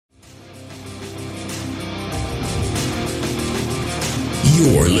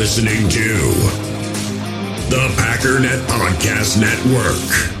You're listening to the Packernet Podcast Network.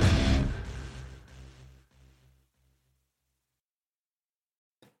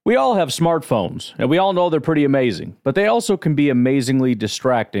 We all have smartphones, and we all know they're pretty amazing, but they also can be amazingly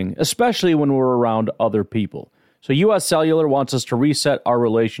distracting, especially when we're around other people. So US Cellular wants us to reset our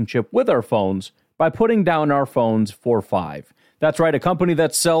relationship with our phones by putting down our phones for $5. That's right, a company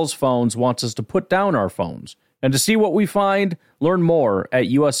that sells phones wants us to put down our phones. And to see what we find, learn more at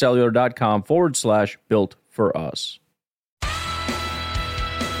uscellular.com/built for us.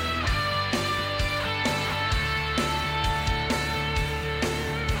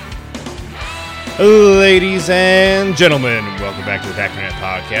 Ladies and gentlemen, welcome back to the Packernet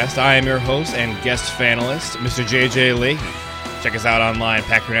Podcast. I am your host and guest panelist, Mr. JJ Leahy. Check us out online,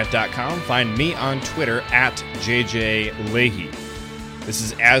 packernet.com. Find me on Twitter at JJ Leahy. This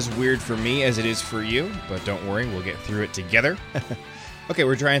is as weird for me as it is for you, but don't worry, we'll get through it together. Okay,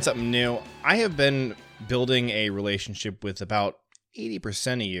 we're trying something new. I have been building a relationship with about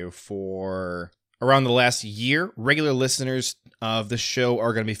 80% of you for around the last year. Regular listeners of the show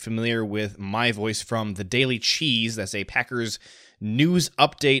are going to be familiar with my voice from The Daily Cheese. That's a Packers news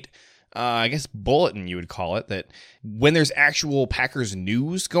update, I guess bulletin you would call it, that when there's actual Packers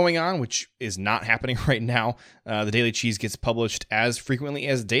news going on, which is not happening right now, The Daily Cheese gets published as frequently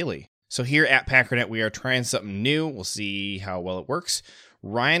as daily. So here at Packernet, we are trying something new. We'll see how well it works.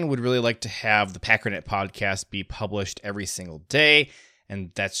 Ryan would really like to have the Packernet podcast be published every single day,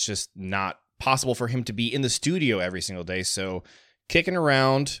 and that's just not possible for him to be in the studio every single day. So kicking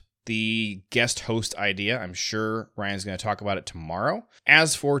around the guest host idea. I'm sure Ryan's going to talk about it tomorrow.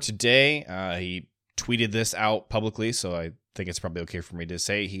 As for today, he tweeted this out publicly, so I think it's probably okay for me to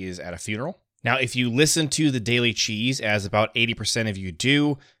say he is at a funeral. Now, if you listen to The Daily Cheese, as about 80% of you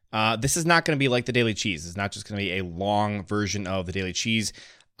do, this is not going to be like The Daily Cheese. It's not just going to be a long version of The Daily Cheese.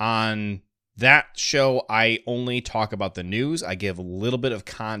 On that show, I only talk about the news. I give a little bit of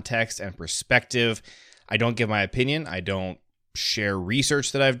context and perspective. I don't give my opinion. I don't share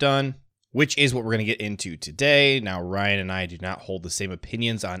research that I've done, which is what we're going to get into today. Now, Ryan and I do not hold the same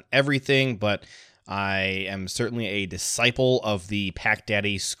opinions on everything, but I am certainly a disciple of the Pack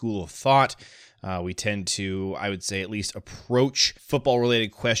Daddy school of thought. We tend to, I would say, at least approach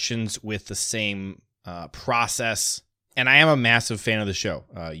football-related questions with the same process. And I am a massive fan of the show.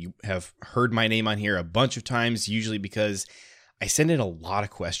 You have heard my name on here a bunch of times, usually because I send in a lot of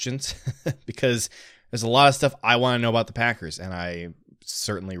questions because there's a lot of stuff I want to know about the Packers, and I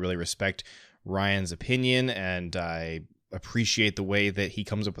certainly really respect Ryan's opinion, and I appreciate the way that he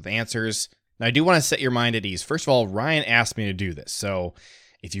comes up with answers. Now, I do want to set your mind at ease. First of all, Ryan asked me to do this, so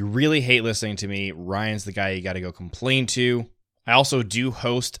if you really hate listening to me, Ryan's the guy you got to go complain to. I also do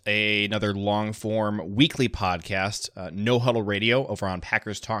host another long-form weekly podcast, No Huddle Radio, over on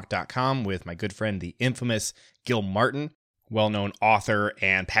PackersTalk.com with my good friend, the infamous Gil Martin. Well-known author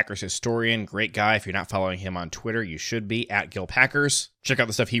and Packers historian, great guy. If you're not following him on Twitter, you should be, at Gil Packers. Check out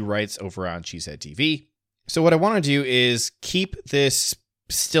the stuff he writes over on Cheesehead TV. So what I want to do is keep this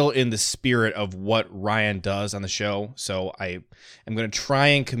still in the spirit of what Ryan does on the show. So I am going to try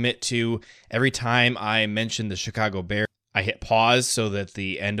and commit to every time I mention the Chicago Bears, I hit pause so that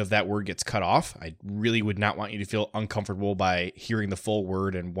the end of that word gets cut off. I really would not want you to feel uncomfortable by hearing the full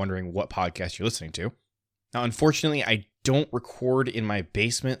word and wondering what podcast you're listening to. Now, unfortunately, I don't record in my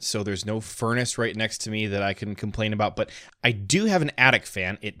basement, so there's no furnace right next to me that I can complain about, but I do have an attic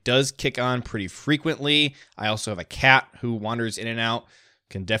fan. It does kick on pretty frequently. I also have a cat who wanders in and out.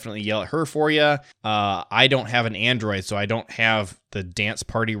 Can definitely yell at her for you. I don't have an Android, so I don't have the dance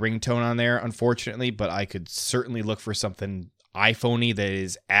party ringtone on there, unfortunately, but I could certainly look for something iPhone-y that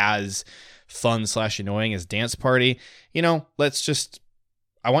is as fun/annoying as dance party. You know,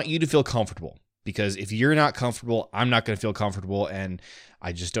 I want you to feel comfortable. Because if you're not comfortable, I'm not going to feel comfortable, and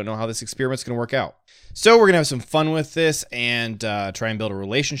I just don't know how this experiment's going to work out. So we're going to have some fun with this and try and build a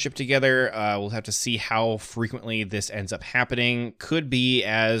relationship together. We'll have to see how frequently this ends up happening. Could be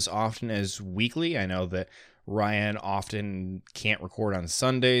as often as weekly. I know that Ryan often can't record on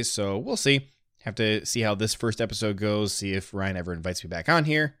Sundays, so we'll see. Have to see how this first episode goes, see if Ryan ever invites me back on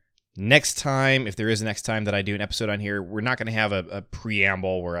here. Next time, if there is a next time that I do an episode on here, we're not going to have a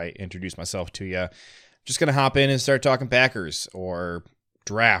preamble where I introduce myself to you. I'm just going to hop in and start talking Packers or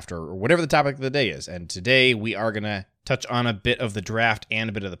draft or whatever the topic of the day is. And today we are going to touch on a bit of the draft and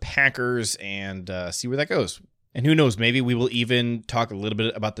a bit of the Packers and see where that goes. And who knows, maybe we will even talk a little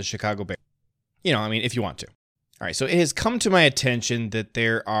bit about the Chicago Bears. You know, I mean, if you want to. All right, so it has come to my attention that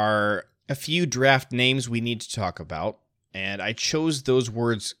there are a few draft names we need to talk about. And I chose those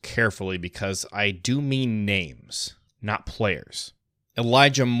words carefully because I do mean names, not players.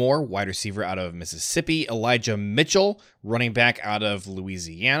 Elijah Moore, wide receiver out of Mississippi. Elijah Mitchell, running back out of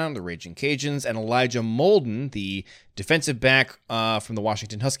Louisiana, the Raging Cajuns. And Elijah Molden, the defensive back from the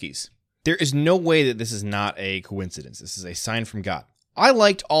Washington Huskies. There is no way that this is not a coincidence. This is a sign from God. I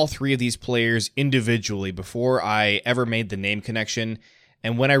liked all three of these players individually before I ever made the name connection.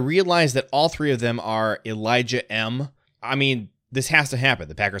 And when I realized that all three of them are Elijah M., I mean, this has to happen.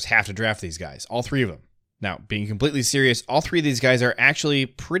 The Packers have to draft these guys, all three of them. Now, being completely serious, all three of these guys are actually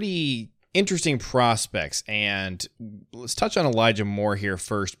pretty interesting prospects. And let's touch on Elijah Moore here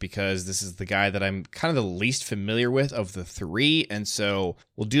first, because this is the guy that I'm kind of the least familiar with of the three. And so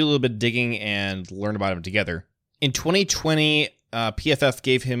we'll do a little bit of digging and learn about him together. In 2020, PFF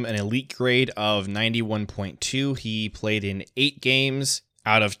gave him an elite grade of 91.2. He played in 8 games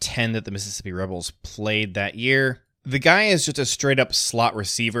out of 10 that the Mississippi Rebels played that year. The guy is just a straight-up slot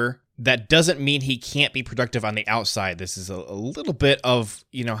receiver. That doesn't mean he can't be productive on the outside. This is a little bit of,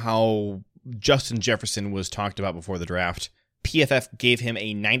 how Justin Jefferson was talked about before the draft. PFF gave him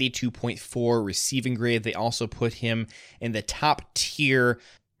a 92.4 receiving grade. They also put him in the top tier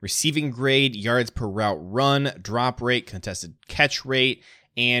receiving grade, yards per route run, drop rate, contested catch rate,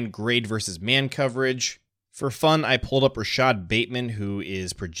 and grade versus man coverage. For fun, I pulled up Rashad Bateman, who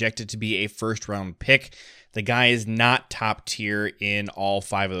is projected to be a first-round pick. The guy is not top tier in all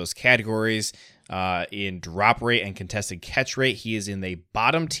 5 of those categories. In drop rate and contested catch rate, he is in the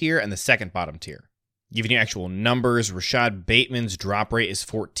bottom tier and the second bottom tier. Giving you actual numbers, Rashad Bateman's drop rate is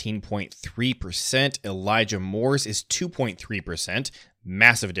 14.3%. Elijah Moore's is 2.3%.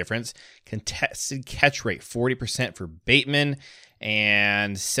 Massive difference. Contested catch rate, 40% for Bateman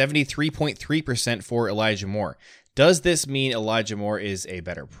and 73.3% for Elijah Moore. Does this mean Elijah Moore is a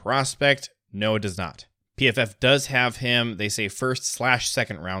better prospect? No, it does not. PFF does have him, they say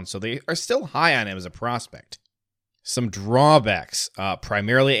first/second round, so they are still high on him as a prospect. Some drawbacks,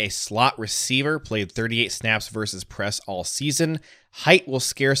 primarily a slot receiver, played 38 snaps versus press all season. Height will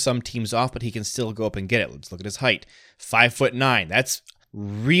scare some teams off, but he can still go up and get it. Let's look at his height. 5'9". That's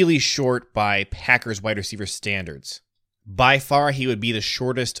really short by Packers wide receiver standards. By far, he would be the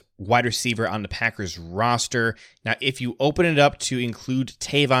shortest wide receiver on the Packers roster. Now, if you open it up to include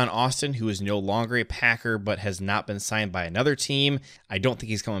Tavon Austin, who is no longer a Packer but has not been signed by another team, I don't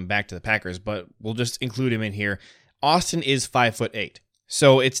think he's coming back to the Packers, but we'll just include him in here. Austin is 5'8".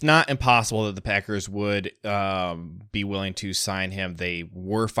 So it's not impossible that the Packers would be willing to sign him. They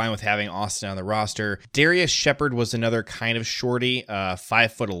were fine with having Austin on the roster. Darius Shepard was another kind of shorty,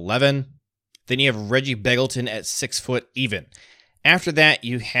 5'11". Then you have Reggie Begelton at 6 foot even. After that,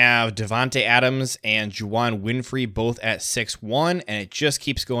 you have Devontae Adams and Juwan Winfrey both at 6'1", and it just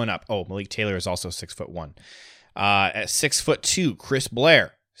keeps going up. Oh, Malik Taylor is also 6'1". At 6'2", Chris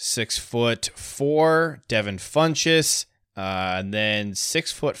Blair. 6'4", Devin Funchess. And then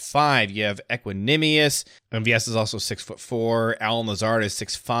 6'5", you have Equanimous. MVS is also 6'4". Alan Lazard is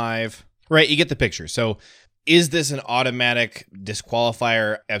 6'5". Right, you get the picture. So is this an automatic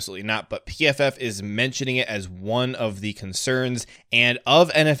disqualifier? Absolutely not. But PFF is mentioning it as one of the concerns. And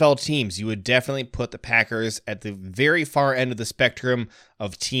of NFL teams, you would definitely put the Packers at the very far end of the spectrum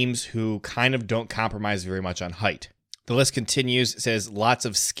of teams who kind of don't compromise very much on height. The list continues. It says lots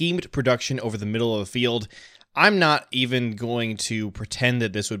of schemed production over the middle of the field. I'm not even going to pretend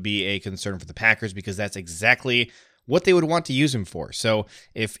that this would be a concern for the Packers because that's exactly what they would want to use him for. So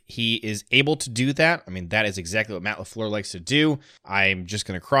if he is able to do that, I mean, that is exactly what Matt LaFleur likes to do. I'm just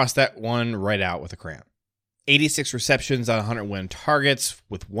going to cross that one right out with a crayon. 86 receptions on 101 targets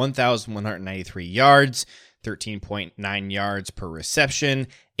with 1,193 yards, 13.9 yards per reception,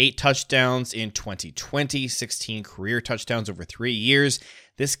 8 touchdowns in 2020, 16 career touchdowns over 3 years.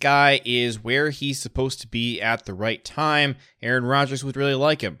 This guy is where he's supposed to be at the right time. Aaron Rodgers would really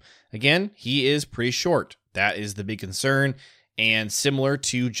like him. Again, he is pretty short. That is the big concern. And similar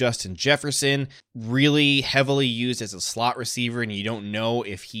to Justin Jefferson, really heavily used as a slot receiver, and you don't know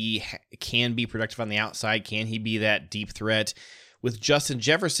if he can be productive on the outside. Can he be that deep threat? With Justin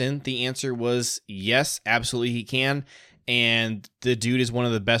Jefferson, the answer was yes, absolutely he can. And the dude is one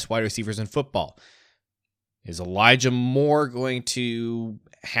of the best wide receivers in football. Is Elijah Moore going to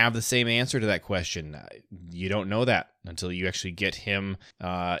have the same answer to that question? You don't know that until you actually get him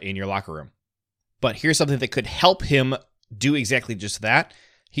in your locker room. But here's something that could help him do exactly just that.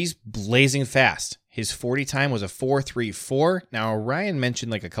 He's blazing fast. His 40 time was a 4.34. Now, Ryan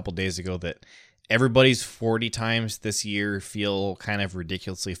mentioned like a couple days ago that everybody's 40 times this year feel kind of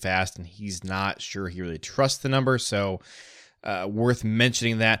ridiculously fast, and he's not sure he really trusts the number, so worth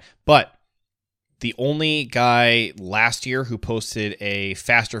mentioning that. But The only guy last year who posted a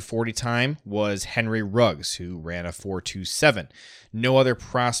faster 40 time was Henry Ruggs, who ran a 4.27. No other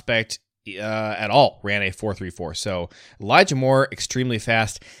prospect at all ran a 4.34. So Elijah Moore, extremely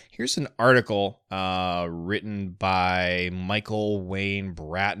fast. Here's an article written by Michael Wayne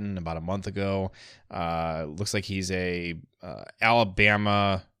Bratton about a month ago. Looks like he's an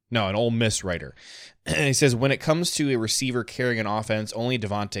Ole Miss writer. He says, when it comes to a receiver carrying an offense, only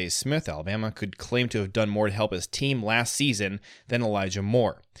Devontae Smith, Alabama, could claim to have done more to help his team last season than Elijah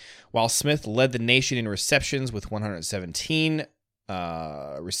Moore. While Smith led the nation in receptions with 117,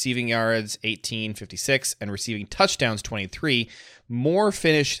 receiving yards 1856, and receiving touchdowns 23, Moore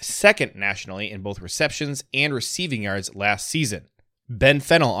finished second nationally in both receptions and receiving yards last season. Ben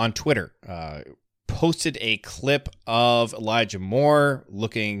Fennell on Twitter posted a clip of Elijah Moore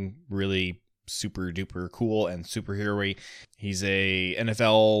looking really super duper cool and superhero-y. He's a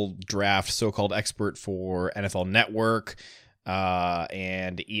NFL draft so-called expert for NFL Network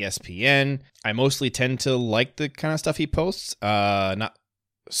and ESPN. I mostly tend to like the kind of stuff he posts. Not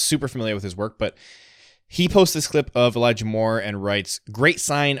super familiar with his work, but he posts this clip of Elijah Moore and writes, "Great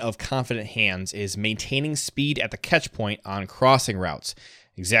sign of confident hands is maintaining speed at the catch point on crossing routes."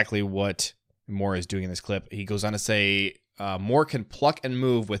 Exactly what Moore is doing in this clip. He goes on to say, Moore can pluck and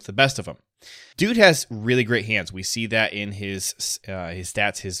move with the best of them. Dude has really great hands. We see that in his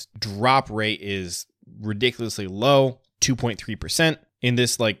stats. His drop rate is ridiculously low, 2.3%. In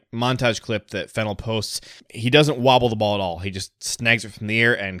this montage clip that Fennell posts, he doesn't wobble the ball at all. He just snags it from the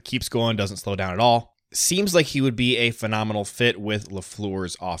air and keeps going, doesn't slow down at all. Seems like he would be a phenomenal fit with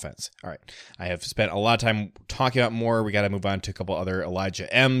LaFleur's offense. All right, I have spent a lot of time talking about Moore. We got to move on to a couple other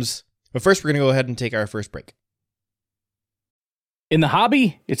Elijah M's. But first, we're going to go ahead and take our first break. In the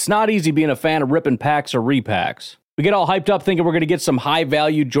hobby, it's not easy being a fan of ripping packs or repacks. We get all hyped up thinking we're going to get some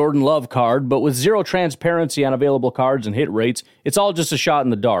high-value Jordan Love card, but with zero transparency on available cards and hit rates, it's all just a shot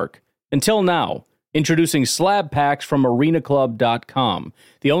in the dark. Until now, introducing slab packs from arenaclub.com,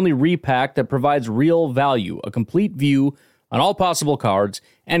 the only repack that provides real value, a complete view on all possible cards,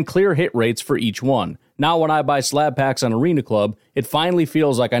 and clear hit rates for each one. Now when I buy slab packs on Arena Club, it finally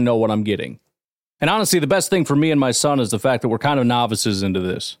feels like I know what I'm getting. And honestly, the best thing for me and my son is the fact that we're kind of novices into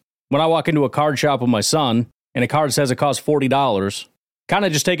this. When I walk into a card shop with my son, and a card says it costs $40, kind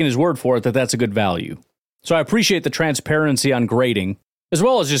of just taking his word for it that that's a good value. So I appreciate the transparency on grading, as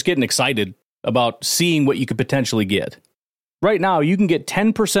well as just getting excited about seeing what you could potentially get. Right now, you can get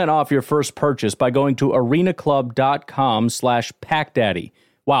 10% off your first purchase by going to arenaclub.com/packdaddy.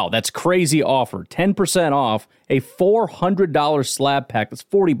 Wow, that's crazy offer. 10% off a $400 slab pack. That's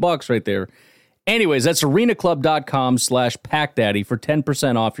 $40 right there. Anyways, that's arenaclub.com/packdaddy for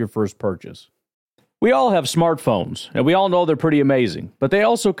 10% off your first purchase. We all have smartphones, and we all know they're pretty amazing, but they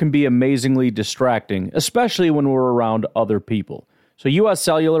also can be amazingly distracting, especially when we're around other people. So US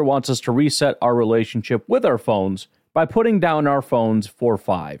Cellular wants us to reset our relationship with our phones by putting down our phones for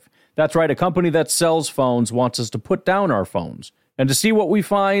 $5. That's right, a company that sells phones wants us to put down our phones. And to see what we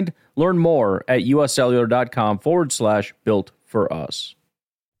find, learn more at uscellular.com/built for us.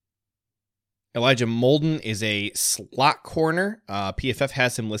 Elijah Molden is a slot corner. PFF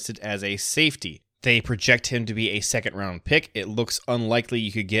has him listed as a safety. They project him to be a second-round pick. It looks unlikely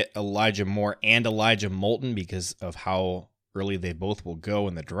you could get Elijah Moore and Elijah Molden because of how early they both will go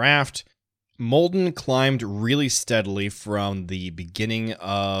in the draft. Molden climbed really steadily from the beginning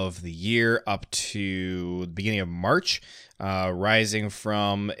of the year up to the beginning of March, rising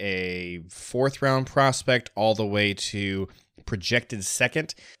from a fourth-round prospect all the way to projected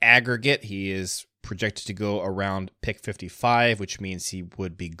second. Aggregate, he is projected to go around pick 55, which means he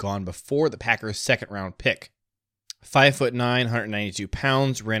would be gone before the Packers' second-round pick. 5'9", 192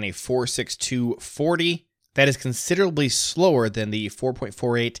 pounds, ran a 4.62 40. That is considerably slower than the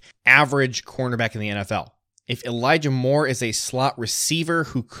 4.48 average cornerback in the NFL. If Elijah Moore is a slot receiver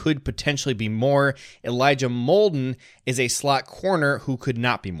who could potentially be more, Elijah Molden is a slot corner who could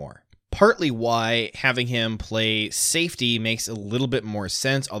not be more. Partly why having him play safety makes a little bit more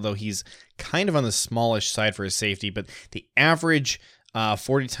sense, although he's kind of on the smallish side for his safety, but the average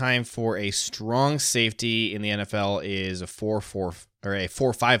 40 time for a strong safety in the NFL is a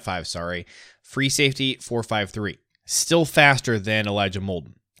 4.55, sorry. Free safety, 4.53. Still faster than Elijah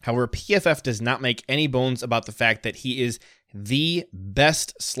Molden. However, PFF does not make any bones about the fact that he is the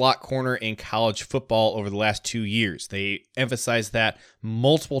best slot corner in college football over the last 2 years. They emphasize that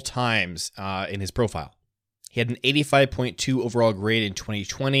multiple times in his profile. He had an 85.2 overall grade in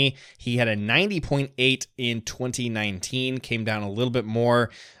 2020. He had a 90.8 in 2019, came down a little bit more.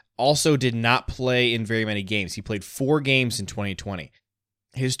 Also did not play in very many games. He played 4 games in 2020.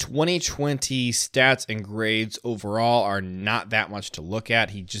 His 2020 stats and grades overall are not that much to look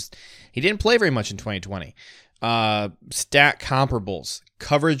at. He didn't play very much in 2020. Stat comparables.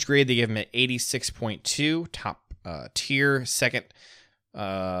 Coverage grade, they gave him an 86.2, top tier. Second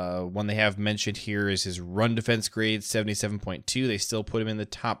one they have mentioned here is his run defense grade, 77.2. They still put him in the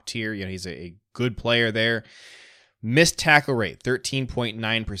top tier. He's a good player there. Missed tackle rate,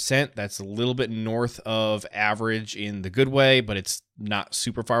 13.9%. That's a little bit north of average in the good way, but it's not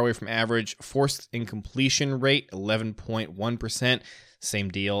super far away from average. Forced incompletion rate, 11.1%. Same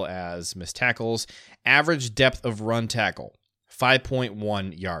deal as missed tackles. Average depth of run tackle,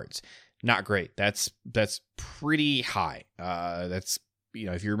 5.1 yards. Not great. That's pretty high. That's,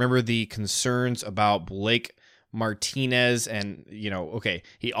 if you remember the concerns about Blake Martinez and, okay,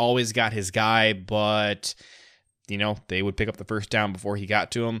 he always got his guy, but they would pick up the first down before he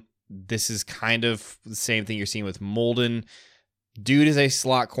got to him. This is kind of the same thing you're seeing with Molden. Dude is a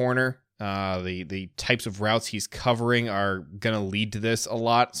slot corner. The types of routes he's covering are going to lead to this a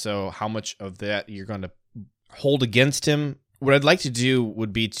lot. So how much of that you're going to hold against him? What I'd like to do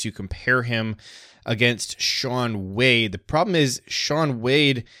would be to compare him against Shaun Wade. The problem is Shaun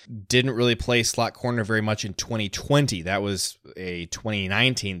Wade didn't really play slot corner very much in 2020. That was a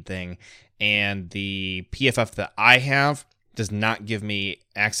 2019 thing. And the PFF that I have does not give me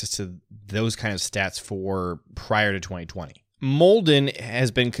access to those kind of stats for prior to 2020. Molden has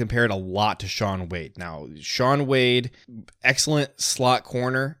been compared a lot to Shaun Wade. Now, Shaun Wade, excellent slot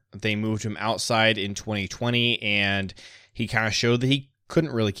corner. They moved him outside in 2020, and he kind of showed that he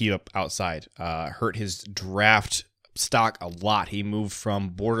couldn't really keep up outside. Hurt his draft stock a lot. He moved from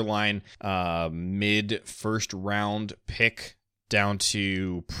borderline mid-first round pick down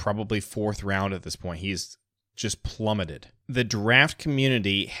to probably fourth round at this point. He's just plummeted. The draft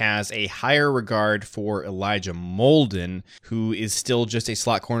community has a higher regard for Elijah Molden, who is still just a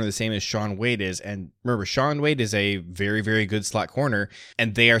slot corner the same as Shaun Wade is. And remember, Shaun Wade is a very, very good slot corner,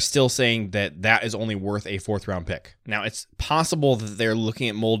 and they are still saying that is only worth a fourth round pick. Now, it's possible that they're looking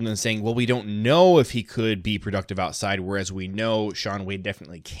at Molden and saying, well, we don't know if he could be productive outside, whereas we know Shaun Wade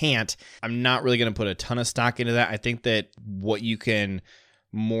definitely can't. I'm not really going to put a ton of stock into that. I think that what you can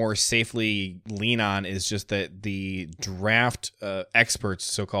more safely lean on is just that the draft experts,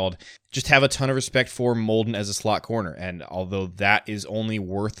 so-called, just have a ton of respect for Molden as a slot corner. And although that is only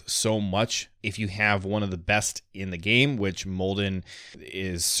worth so much, if you have one of the best in the game, which Molden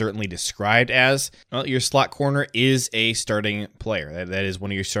is certainly described as, well, your slot corner is a starting player. That is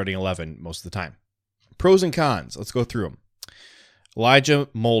one of your starting 11 most of the time. Pros and cons. Let's go through them. Elijah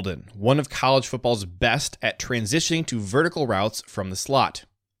Molden, one of college football's best at transitioning to vertical routes from the slot.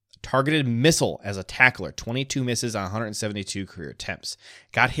 Targeted missile as a tackler, 22 misses on 172 career attempts.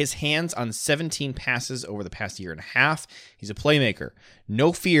 Got his hands on 17 passes over the past year and a half. He's a playmaker.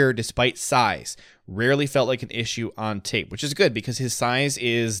 No fear despite size. Rarely felt like an issue on tape, which is good because his size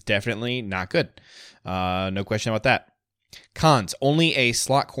is definitely not good. No question about that. Cons, only a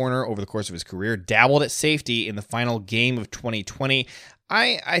slot corner over the course of his career, dabbled at safety in the final game of 2020.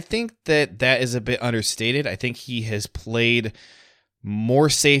 I think that is a bit understated. I think he has played more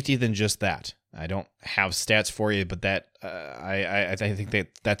safety than just that. I don't have stats for you, but that I think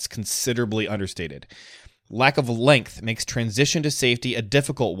that's considerably understated. Lack of length makes transition to safety a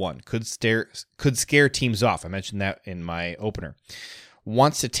difficult one. Could scare teams off. I mentioned that in my opener.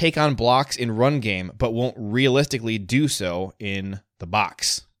 Wants to take on blocks in run game, but won't realistically do so in the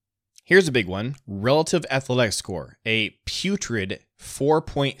box. Here's a big one. Relative athletic score, a putrid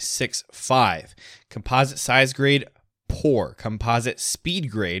 4.65. Composite size grade, poor. Composite speed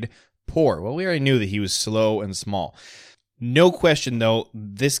grade, poor. Well, we already knew that he was slow and small. No question, though,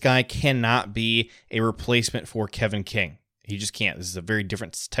 this guy cannot be a replacement for Kevin King. He just can't. This is a very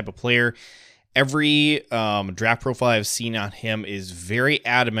different type of player. Every draft profile I've seen on him is very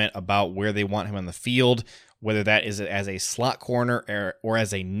adamant about where they want him on the field, whether that is as a slot corner or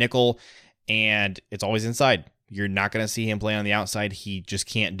as a nickel, and it's always inside. You're not going to see him play on the outside. He just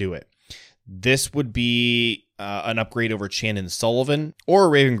can't do it. This would be an upgrade over Chandon Sullivan or a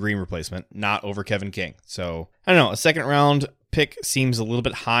Raven Green replacement, not over Kevin King. So, I don't know, a second round pick seems a little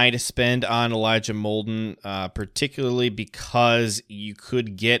bit high to spend on Elijah Molden, particularly because you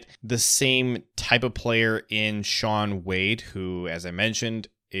could get the same type of player in Shaun Wade, who, as I mentioned,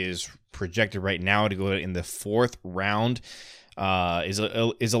 is projected right now to go in the fourth round. Is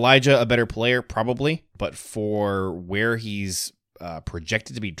Elijah a better player? Probably, but for where he's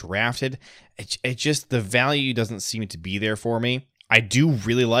projected to be drafted, it just, the value doesn't seem to be there for me. I do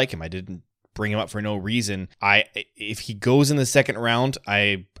really like him. I didn't bring him up for no reason. If he goes in the second round,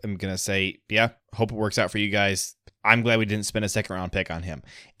 I am going to say, yeah, hope it works out for you guys. I'm glad we didn't spend a second round pick on him.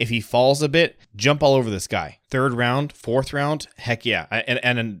 If he falls a bit, jump all over this guy. Third round, fourth round, heck yeah.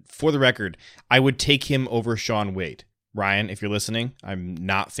 And for the record, I would take him over Shaun Wade. Ryan, if you're listening, I'm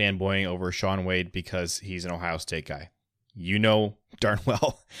not fanboying over Shaun Wade because he's an Ohio State guy. You know darn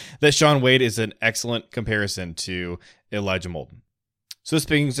well that Shaun Wade is an excellent comparison to Elijah Molden. So this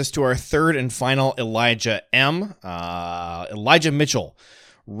brings us to our third and final Elijah M. Elijah Mitchell,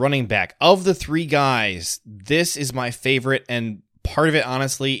 running back. Of the three guys, this is my favorite, and part of it,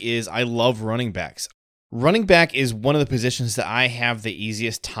 honestly, is I love running backs. Running back is one of the positions that I have the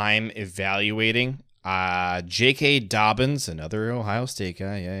easiest time evaluating. J.K. Dobbins, another Ohio State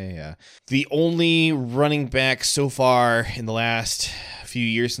guy, yeah. The only running back so far in the last few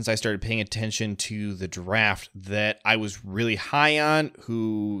years since I started paying attention to the draft that I was really high on,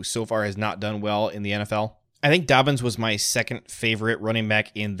 who so far has not done well in the NFL. I think Dobbins was my second favorite running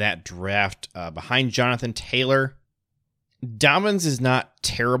back in that draft, behind Jonathan Taylor. Dobbins is not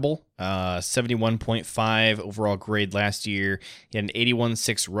terrible. 71.5 overall grade last year. He had an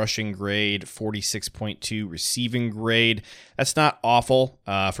 81.6 rushing grade, 46.2 receiving grade. That's not awful.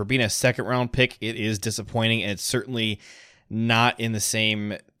 For being a second round pick, it is disappointing, and it's certainly not in the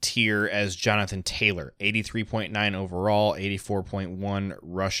same tier as Jonathan Taylor. 83.9 overall, 84.1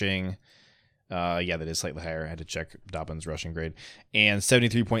 rushing. Yeah, that is slightly higher. I had to check Dobbins' rushing grade. And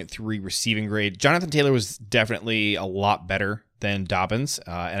 73.3 receiving grade. Jonathan Taylor was definitely a lot better than Dobbins.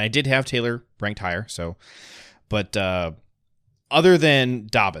 And I did have Taylor ranked higher. But other than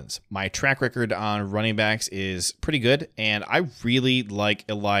Dobbins, my track record on running backs is pretty good. And I really like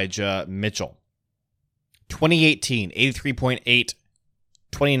Elijah Mitchell. 2018, 83.8.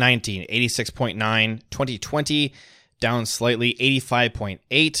 2019, 86.9. 2020, down slightly,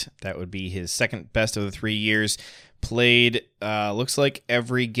 85.8. That would be his second best of the 3 years. Played, looks like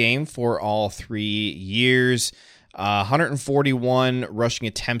every game for all 3 years. 141 rushing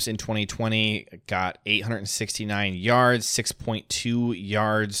attempts in 2020. Got 869 yards, 6.2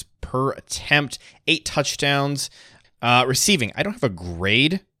 yards per attempt, 8 touchdowns. Receiving, I don't have a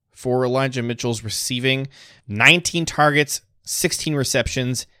grade for Elijah Mitchell's receiving. 19 targets, 16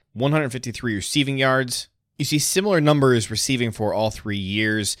 receptions, 153 receiving yards. You see similar numbers receiving for all 3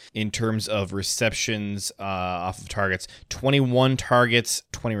 years in terms of receptions off of targets. 21 targets,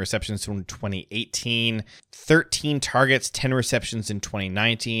 20 receptions in 2018, 13 targets, 10 receptions in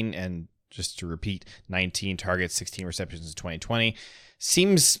 2019, and just to repeat, 19 targets, 16 receptions in 2020.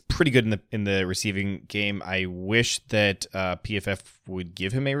 Seems pretty good in the receiving game. I wish that PFF would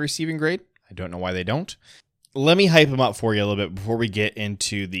give him a receiving grade. I don't know why they don't. Let me hype him up for you a little bit before we get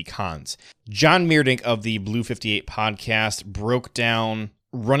into the cons. John Meerdink of the Blue 58 podcast broke down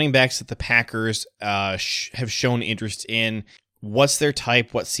running backs that the Packers have shown interest in. What's their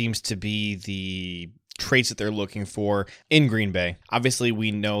type? What seems to be the traits that they're looking for in Green Bay? Obviously,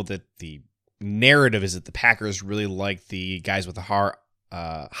 we know that the narrative is that the Packers really like the guys with a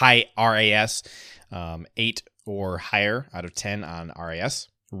high RAS, 8 or higher out of 10 on RAS.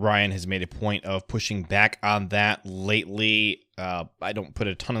 Ryan has made a point of pushing back on that lately. I don't put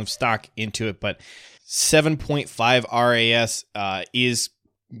a ton of stock into it, but 7.5 RAS is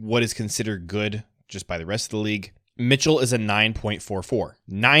what is considered good just by the rest of the league. Mitchell is a 9.44.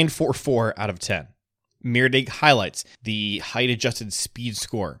 9.44 out of 10. Meerdink highlights the height-adjusted speed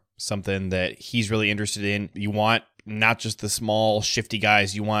score, something that he's really interested in. You want not just the small, shifty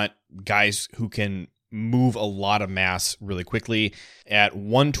guys. You want guys who can move a lot of mass really quickly. At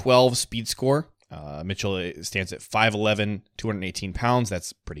 112 speed score, Mitchell stands at 5'11", 218 pounds.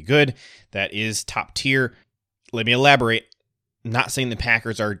 That's pretty good. That is top tier. Let me elaborate. Not saying the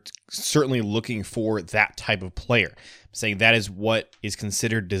Packers are certainly looking for that type of player. I'm saying that is what is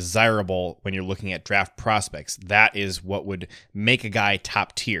considered desirable when you're looking at draft prospects. That is what would make a guy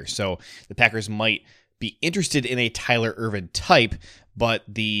top tier. So the Packers might be interested in a Tyler Ervin type, but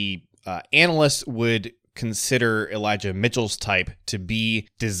the analysts would consider Elijah Mitchell's type to be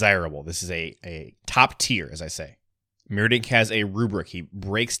desirable. This is a top tier, as I say. Meerdink has a rubric. He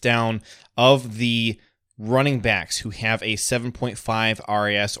breaks down of the running backs who have a 7.5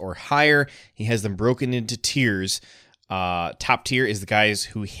 RAS or higher. He has them broken into tiers. Top tier is the guys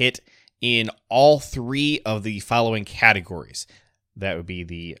who hit in all 3 of the following categories. That would be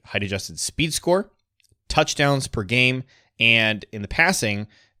the height-adjusted speed score, touchdowns per game, and in the passing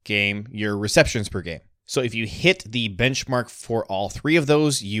game, your receptions per game. So if you hit the benchmark for all 3 of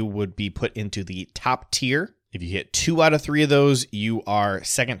those, you would be put into the top tier. If you hit 2 out of 3 of those, you are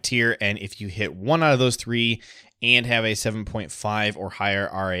second tier. And if you hit 1 out of those 3 and have a 7.5 or higher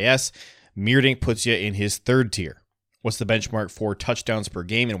RAS, Meerdink puts you in his third tier. What's the benchmark for touchdowns per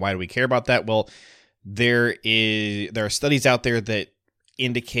game, and why do we care about that? Well, there are studies out there that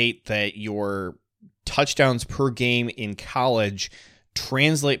indicate that your touchdowns per game in college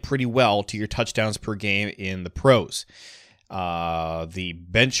translate pretty well to your touchdowns per game in the pros. The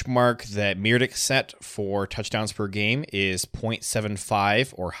benchmark that Meerdink set for touchdowns per game is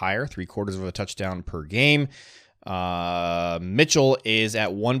 0.75 or higher, 3/4 of a touchdown per game. Mitchell is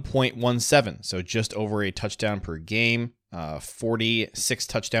at 1.17, so just over a touchdown per game, 46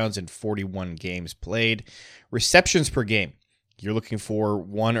 touchdowns in 41 games played. Receptions per game, you're looking for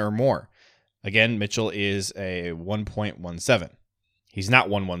one or more. Again, Mitchell is a 1.17. He's not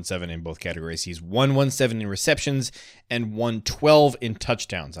 117 in both categories. He's 117 in receptions and 112 in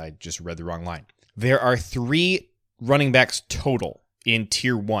touchdowns. I just read the wrong line. There are 3 running backs total in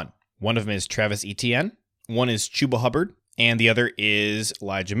Tier 1. One of them is Travis Etienne, one is Chuba Hubbard, and the other is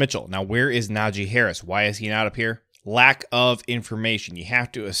Elijah Mitchell. Now, where is Najee Harris? Why is he not up here? Lack of information. You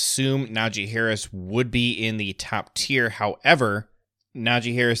have to assume Najee Harris would be in the top tier. However,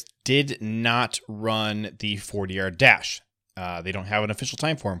 Najee Harris did not run the 40-yard dash. They don't have an official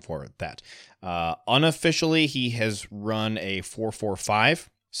time for him for that. Unofficially, he has run a 4.45,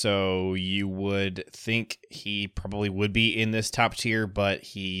 so you would think he probably would be in this top tier, but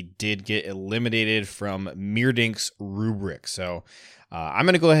he did get eliminated from Meerdink's rubric. So I'm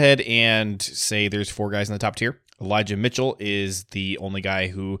going to go ahead and say there's 4 guys in the top tier. Elijah Mitchell is the only guy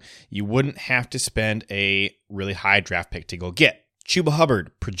who you wouldn't have to spend a really high draft pick to go get. Chuba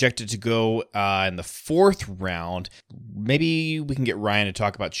Hubbard projected to go in the 4th round. Maybe we can get Ryan to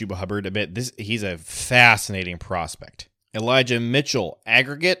talk about Chuba Hubbard a bit. He's a fascinating prospect. Elijah Mitchell,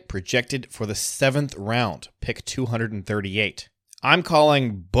 aggregate projected for the 7th round, pick 238. I'm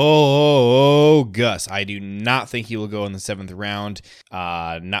calling bogus. I do not think he will go in the 7th round.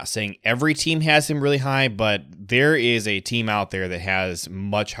 Not saying every team has him really high, but there is a team out there that has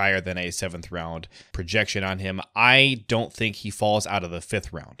much higher than a 7th round projection on him. I don't think he falls out of the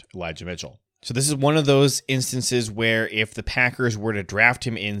 5th round, Elijah Mitchell. So this is one of those instances where if the Packers were to draft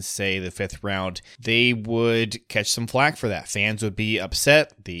him in, say, the 5th round, they would catch some flack for that. Fans would be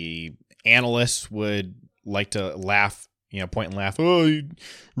upset. The analysts would like to laugh, point and laugh. Oh, you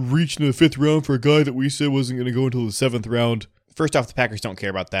reached in the 5th round for a guy that we said wasn't going to go until the 7th round. First off, the Packers don't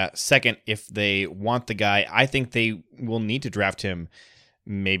care about that. Second, if they want the guy, I think they will need to draft him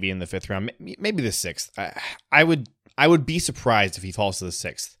maybe in the 5th round, maybe the 6th. I would be surprised if he falls to the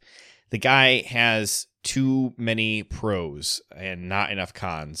 6th. The guy has too many pros and not enough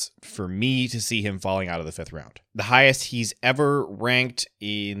cons for me to see him falling out of the 5th round. The highest he's ever ranked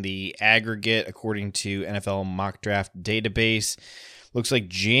in the aggregate, according to NFL Mock Draft Database, looks like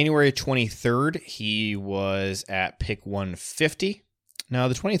January 23rd, he was at pick 150. Now,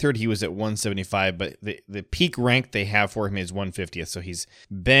 the 23rd, he was at 175, but the peak rank they have for him is 150th, so he's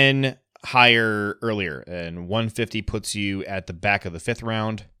been higher earlier, and 150 puts you at the back of the 5th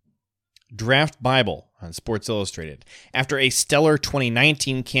round. Draft Bible on Sports Illustrated. After a stellar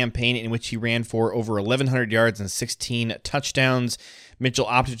 2019 campaign in which he ran for over 1,100 yards and 16 touchdowns, Mitchell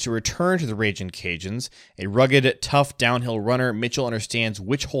opted to return to the Ragin' Cajuns. A rugged, tough downhill runner, Mitchell understands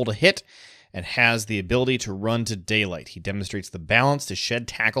which hole to hit and has the ability to run to daylight. He demonstrates the balance to shed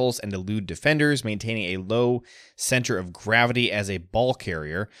tackles and elude defenders, maintaining a low center of gravity as a ball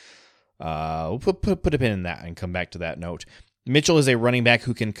carrier. We'll put a pin in that and come back to that note. Mitchell is a running back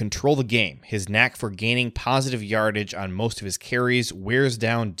who can control the game. His knack for gaining positive yardage on most of his carries wears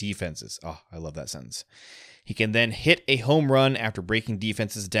down defenses. Oh, I love that sentence. He can then hit a home run after breaking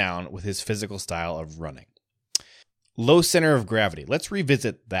defenses down with his physical style of running. Low center of gravity. Let's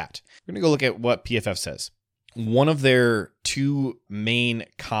revisit that. We're going to go look at what PFF says. One of their 2 main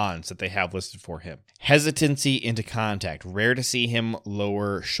cons that they have listed for him: hesitancy into contact. Rare to see him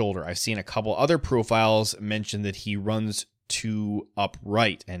lower shoulder. I've seen a couple other profiles mention that he runs too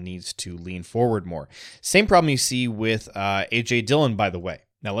upright and needs to lean forward more. Same problem you see with A.J. Dillon, by the way.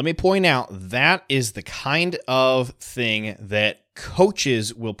 Now, let me point out, that is the kind of thing that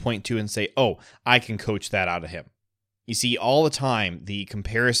coaches will point to and say, oh, I can coach that out of him. You see all the time the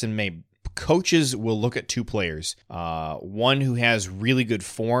comparison made. Coaches will look at 2 players, one who has really good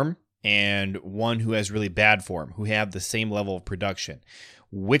form and one who has really bad form, who have the same level of production.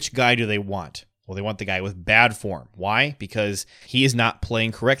 Which guy do they want? Well, they want the guy with bad form. Why? Because he is not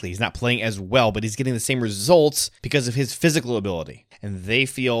playing correctly. He's not playing as well, but he's getting the same results because of his physical ability. And they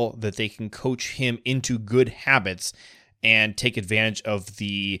feel that they can coach him into good habits and take advantage of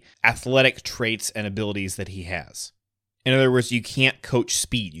the athletic traits and abilities that he has. In other words, you can't coach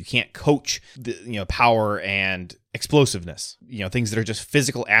speed. You can't coach the, power and explosiveness, things that are just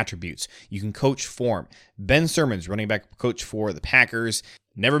physical attributes. You can coach form. Ben Simmons, running back coach for the Packers,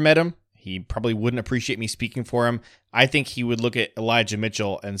 never met him. He probably wouldn't appreciate me speaking for him. I think he would look at Elijah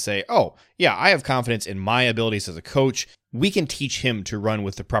Mitchell and say, oh, yeah, I have confidence in my abilities as a coach. We can teach him to run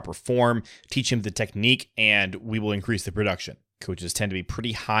with the proper form, teach him the technique, and we will increase the production. Coaches tend to be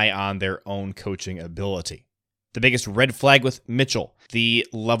pretty high on their own coaching ability. The biggest red flag with Mitchell, the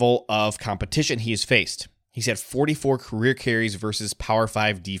level of competition he has faced. He's had 44 career carries versus Power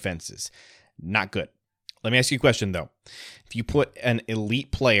 5 defenses. Not good. Let me ask you a question, though. If you put an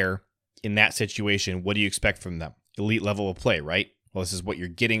elite player in that situation, what do you expect from them? Elite level of play, right? Well, this is what you're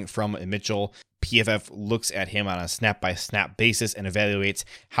getting from Mitchell. PFF looks at him on a snap-by-snap basis and evaluates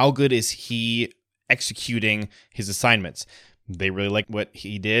how good is he executing his assignments. They really like what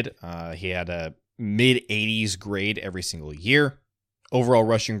he did. He had a mid-80s grade every single year. Overall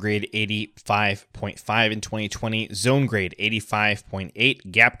rushing grade 85.5 in 2020. Zone grade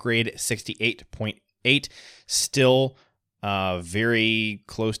 85.8. Gap grade 68.8. Still very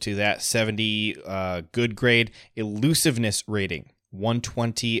close to that 70 good grade. Elusiveness rating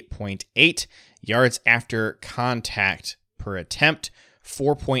 120.8. Yards after contact per attempt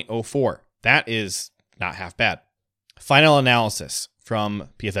 4.04. That is not half bad. Final analysis from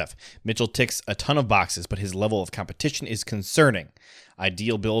PFF. Mitchell ticks a ton of boxes, but his level of competition is concerning.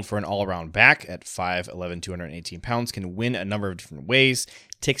 Ideal build for an all-around back at 5'11", 218 pounds, can win a number of different ways.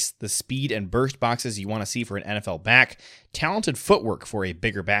 Ticks the speed and burst boxes you want to see for an NFL back. Talented footwork for a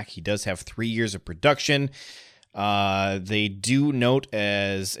bigger back. He does have 3 years of production. They do note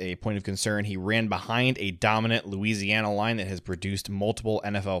as a point of concern, he ran behind a dominant Louisiana line that has produced multiple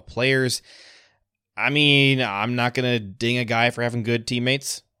NFL players. I mean, I'm not going to ding a guy for having good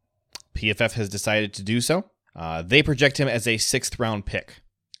teammates. PFF has decided to do so. They project him as a 6th round pick.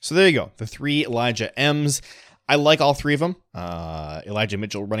 So there you go. The 3 Elijah M's. I like all 3 of them. Elijah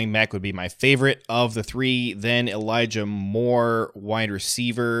Mitchell, running back, would be my favorite of the 3. Then Elijah Moore, wide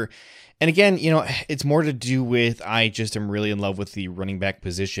receiver. And again, it's more to do with I just am really in love with the running back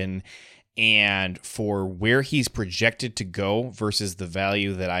position. And for where he's projected to go versus the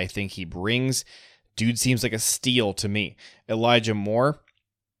value that I think he brings, dude seems like a steal to me. Elijah Moore,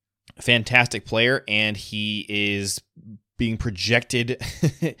 fantastic player, and he is being projected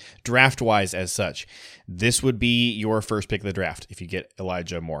draft-wise as such. This would be your first pick of the draft if you get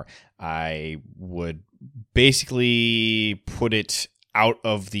Elijah Moore. I would basically put it out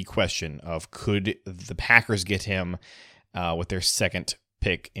of the question of could the Packers get him with their 2nd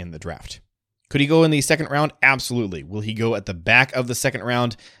pick in the draft. Could he go in the 2nd round? Absolutely. Will he go at the back of the 2nd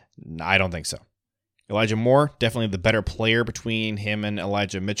round? I don't think so. Elijah Moore, definitely the better player between him and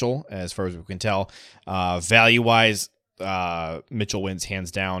Elijah Mitchell, as far as we can tell. Value-wise, Mitchell wins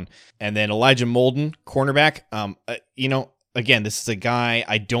hands down. And then Elijah Molden, cornerback. Again, this is a guy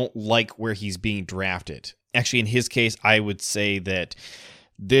I don't like where he's being drafted. Actually, in his case, I would say that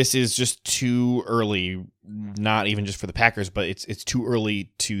this is just too early, not even just for the Packers, but it's too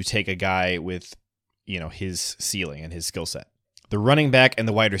early to take a guy with, his ceiling and his skill set. The running back and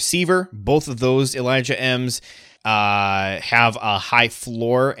the wide receiver, both of those Elijah M's have a high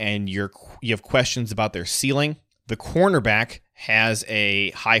floor, and you have questions about their ceiling. The cornerback has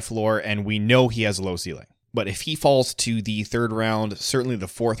a high floor, and we know he has a low ceiling. But if he falls to the 3rd round, certainly the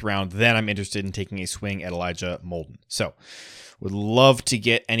 4th round, then I'm interested in taking a swing at Elijah Molden. So, would love to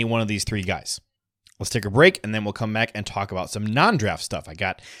get any one of these 3 guys. Let's take a break, and then we'll come back and talk about some non-draft stuff. I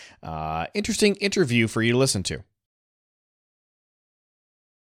got interesting interview for you to listen to.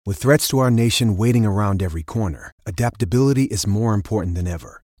 With threats to our nation waiting around every corner, adaptability is more important than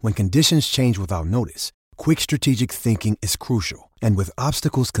ever. When conditions change without notice, quick strategic thinking is crucial. And with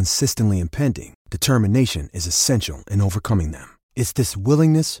obstacles consistently impending, determination is essential in overcoming them. It's this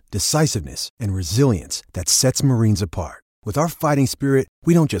willingness, decisiveness, and resilience that sets Marines apart. With our fighting spirit,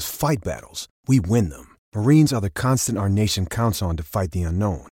 we don't just fight battles, we win them. Marines are the constant our nation counts on to fight the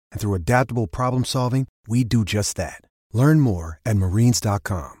unknown. And through adaptable problem solving, we do just that. Learn more at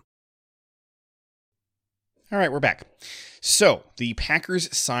Marines.com. All right, we're back. So, the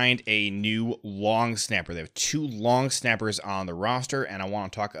Packers signed a new long snapper. They have 2 long snappers on the roster, and I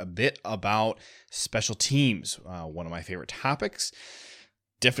want to talk a bit about special teams, one of my favorite topics.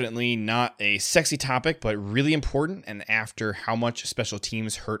 Definitely not a sexy topic, but really important, and after how much special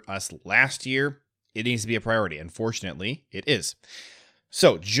teams hurt us last year, it needs to be a priority. Unfortunately, it is.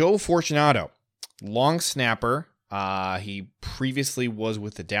 So, Joe Fortunato, long snapper. He previously was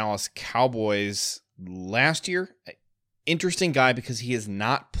with the Dallas Cowboys last year. Interesting guy because he has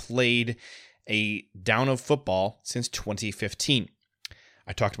not played a down of football since 2015.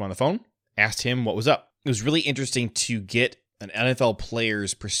 I talked to him on the phone, asked him what was up. It was really interesting to get an NFL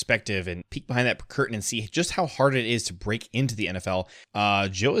player's perspective and peek behind that curtain and see just how hard it is to break into the NFL.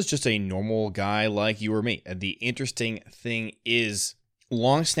 Joe is just a normal guy like you or me. And the interesting thing is,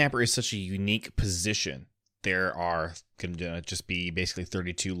 long snapper is such a unique position. There are going to just be basically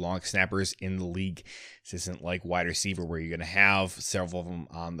 32 long snappers in the league. This isn't like wide receiver where you're going to have several of them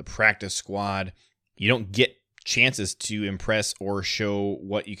on the practice squad. You don't get chances to impress or show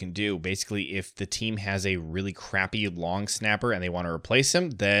what you can do. Basically, if the team has a really crappy long snapper and they want to replace him,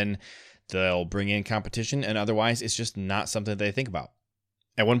 then they'll bring in competition, and otherwise it's just not something they think about.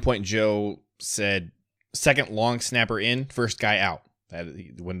 At one point, Joe said, second long snapper in, first guy out.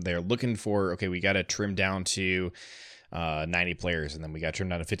 When they're looking for, okay, we got to trim down to 90 players, and then we got to trim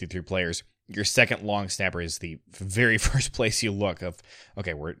down to 53 players. Your second long snapper is the very first place you look of,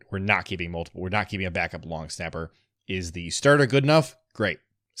 okay, we're not keeping multiple. We're not keeping a backup long snapper. Is the starter good enough? Great.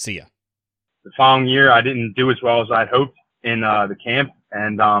 See ya. The following year, I didn't do as well as I'd hoped in the camp.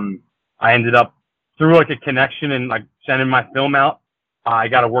 And I ended up, through like a connection and like sending my film out, I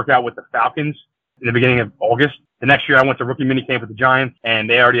got to work out with the Falcons in the beginning of August. The next year, I went to rookie minicamp with the Giants, and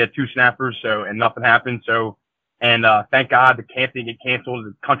they already had 2 snappers, and nothing happened. And thank God the camp didn't get canceled.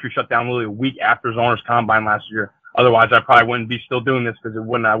 The country shut down literally a week after his honors combine last year. Otherwise, I probably wouldn't be still doing this because I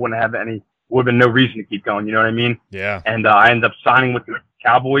wouldn't have would have been no reason to keep going. You know what I mean? Yeah. And I ended up signing with the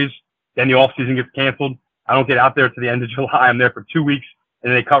Cowboys. Then the off season gets canceled. I don't get out there to the end of July. I'm there for 2 weeks,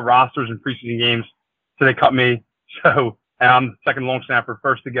 and then they cut rosters and preseason games. So they cut me. And I'm the second long snapper,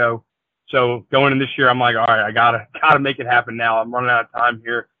 first to go. So going in this year, I'm like, all right, I gotta make it happen now. I'm running out of time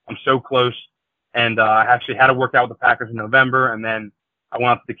here. I'm so close. And I actually had to work out with the Packers in November, and then I went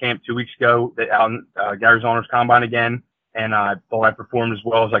out to the camp 2 weeks ago, Gary's Honors Combine again, and I thought I performed as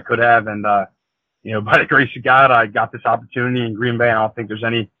well as I could have. And by the grace of God, I got this opportunity in Green Bay, and I don't think there's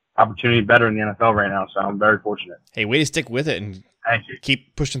any opportunity better in the NFL right now. So I'm very fortunate. Hey, way to stick with it and Thank you.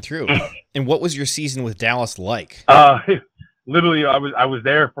 Keep pushing through. And what was your season with Dallas like? Literally, I was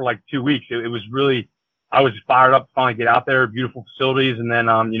there for like 2 weeks. It was really, I was fired up to finally get out there. Beautiful facilities, and then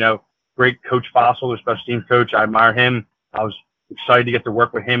great Coach Fossil, their special teams coach. I admire him. I was excited to get to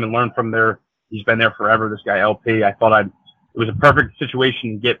work with him and learn from he's been there forever, this guy LP. I thought it was a perfect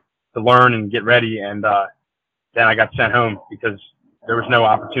situation to get to learn and get ready. And then I got sent home because there was no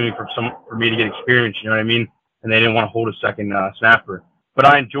opportunity for me to get experience. You know what I mean? And they didn't want to hold a second snapper. But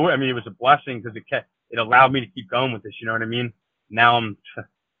I enjoy. I mean, it was a blessing because it allowed me to keep going with this. You know what I mean? Now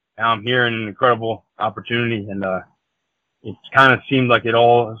I'm here in an incredible opportunity, and it kind of seemed like it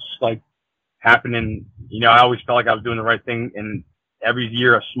all like happening. I always felt like I was doing the right thing, and every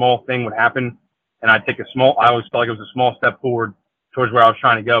year a small thing would happen, and I'd take I always felt like it was a small step forward towards where I was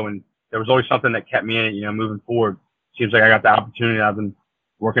trying to go, and there was always something that kept me in it. Moving forward, seems like I got the opportunity I've been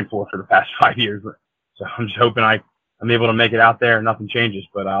working for the past 5 years. So I'm just hoping I'm able to make it out there and nothing changes,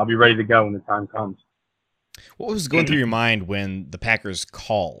 but I'll be ready to go when the time comes. What was going through your mind when the Packers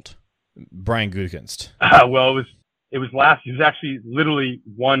called Brian Gutekunst? Well, it was actually literally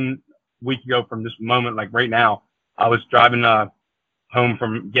 1 week ago from this moment, like right now. I was driving home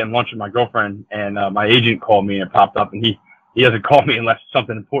from getting lunch with my girlfriend, and my agent called me and it popped up, and he doesn't call me unless it's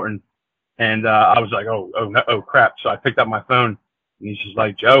something important. And I was like, oh crap. So I picked up my phone, and he's just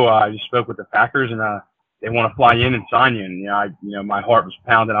like, Joe, I just spoke with the Packers, and they want to fly you in and sign you. And my heart was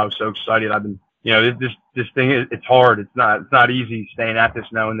pounding. I was so excited. I've been, this thing, it's hard. It's not easy staying at this,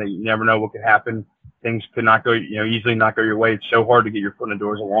 knowing that you never know what could happen. Things could not go, easily not go your way. It's so hard to get your foot in the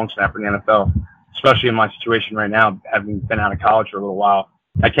door as a long snapper in the NFL, especially in my situation right now, having been out of college for a little while.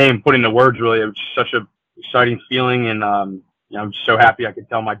 I can't even put into words, really. It was just such a exciting feeling, and I'm just so happy I could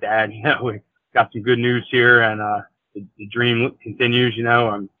tell my dad, we got some good news here, and the dream continues,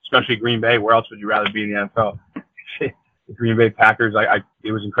 especially Green Bay. Where else would you rather be in the NFL? The Green Bay Packers,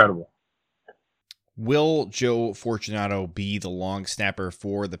 it was incredible. Will Joe Fortunato be the long snapper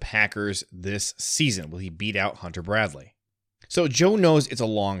for the Packers this season? Will he beat out Hunter Bradley? So Joe knows it's a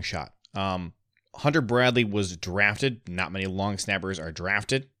long shot. Hunter Bradley was drafted. Not many long snappers are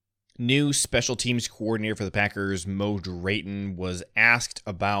drafted. New special teams coordinator for the Packers, Mo Drayton, was asked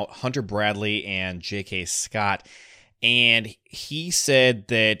about Hunter Bradley and J.K. Scott, and he said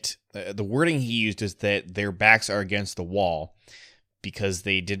that the wording he used is that their backs are against the wall because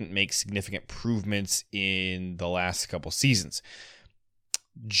they didn't make significant improvements in the last couple seasons.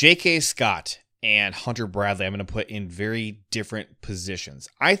 J.K. Scott and Hunter Bradley, I'm going to put in very different positions.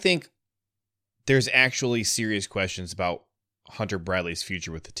 I think there's actually serious questions about Hunter Bradley's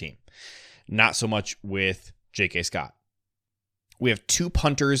future with the team. Not so much with J.K. Scott. we have 2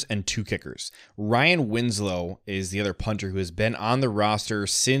 punters and 2 kickers. Ryan Winslow is the other punter who has been on the roster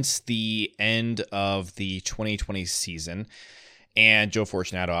since the end of the 2020 season. And Joe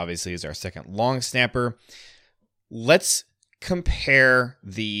Fortunato, obviously, is our second long snapper. Let's compare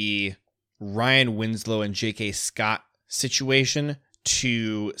the Ryan Winslow and J.K. Scott situation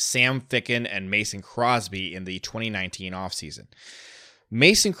to Sam Ficken and Mason Crosby in the 2019 offseason.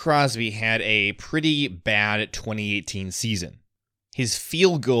 Mason Crosby had a pretty bad 2018 season. His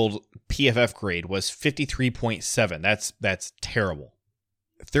field goal PFF grade was 53.7. That's terrible.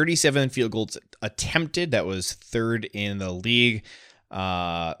 37 field goals attempted. That was third in the league.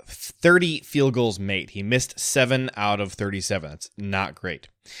 30 field goals made. He missed 7 out of 37. That's not great.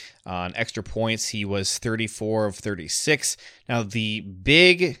 On extra points, he was 34 of 36. Now, the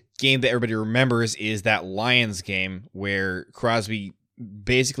big game that everybody remembers is that Lions game where Crosby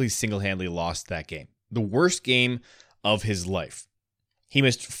basically single-handedly lost that game. The worst game of his life. He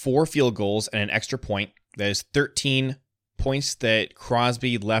missed 4 field goals and an extra point. That is 13 points that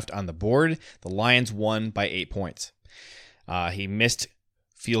Crosby left on the board. The Lions won by 8 points. He missed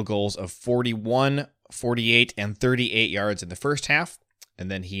field goals of 41, 48, and 38 yards in the first half.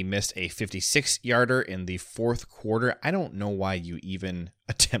 And then he missed a 56-yarder in the fourth quarter. I don't know why you even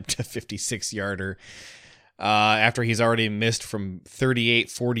attempt a 56-yarder after he's already missed from 38,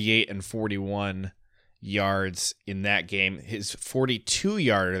 48, and 41 yards in that game. His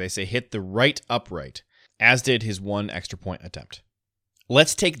 42-yarder, they say, hit the right upright, as did his 1 extra point attempt.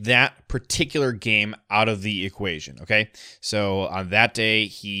 Let's take that particular game out of the equation, okay? So on that day,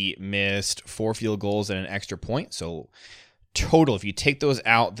 he missed 4 field goals and an extra point. So total, if you take those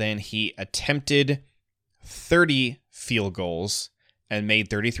out, then he attempted 30 field goals and made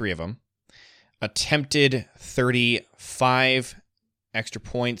 33 of them. Attempted 35 extra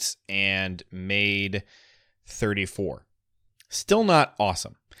points and made 34. Still not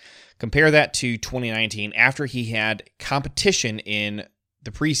awesome. Compare that to 2019 after he had competition in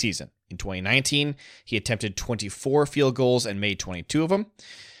the preseason. In 2019, he attempted 24 field goals and made 22 of them.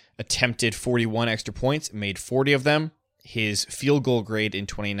 Attempted 41 extra points and made 40 of them. His field goal grade in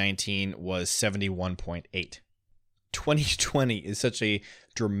 2019 was 71.8. 2020 is such a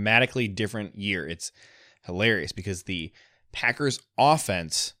dramatically different year. It's hilarious because the Packers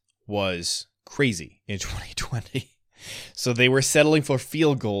offense was crazy in 2020. So they were settling for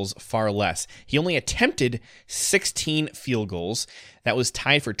field goals far less. He only attempted 16 field goals. That was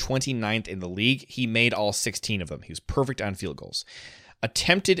tied for 29th in the league. He made all 16 of them. He was perfect on field goals.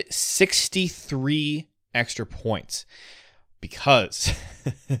 Attempted 63 extra points because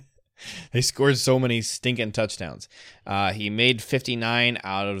they scored so many stinking touchdowns. He made 59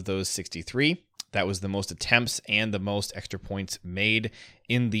 out of those 63. That was the most attempts and the most extra points made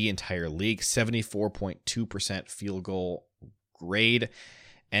in the entire league. 74.2% field goal grade.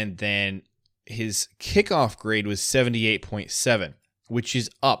 And then his kickoff grade was 78.7, which is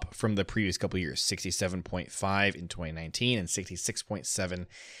up from the previous couple of years. 67.5 in 2019 and 66.7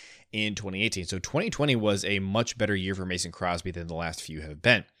 in 2018. So 2020 was a much better year for Mason Crosby than the last few have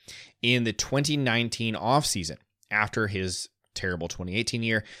been. In the 2019 offseason, after his terrible 2018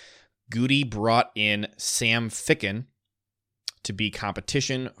 year, Goody brought in Sam Ficken to be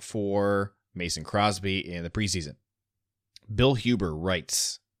competition for Mason Crosby in the preseason. Bill Huber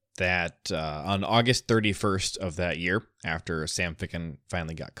writes that on August 31st of that year, after Sam Ficken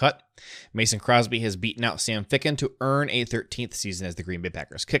finally got cut, Mason Crosby has beaten out Sam Ficken to earn a 13th season as the Green Bay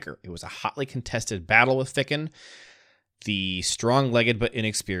Packers kicker. It was a hotly contested battle with Ficken, the strong-legged but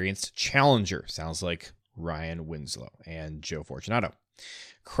inexperienced challenger. Sounds like Ryan Winslow and Joe Fortunato.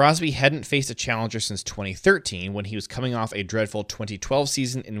 Crosby hadn't faced a challenger since 2013 when he was coming off a dreadful 2012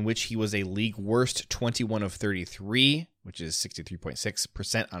 season in which he was a league worst 21 of 33, which is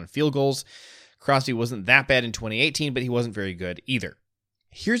 63.6% on field goals. Crosby wasn't that bad in 2018, but he wasn't very good either.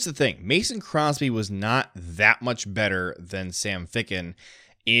 Here's the thing. Mason Crosby was not that much better than Sam Ficken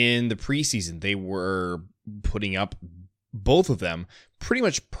in the preseason. They were putting up, both of them, pretty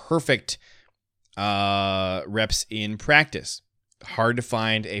much perfect reps in practice. Hard to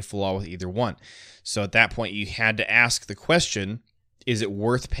find a flaw with either one. So at that point, you had to ask the question, is it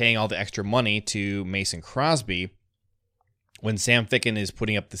worth paying all the extra money to Mason Crosby when Sam Ficken is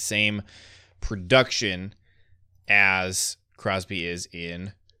putting up the same production as Crosby is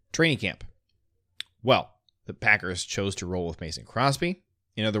in training camp? Well, the Packers chose to roll with Mason Crosby.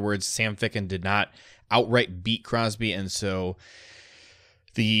 In other words, Sam Ficken did not outright beat Crosby, and so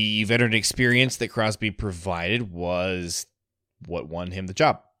the veteran experience that Crosby provided was what won him the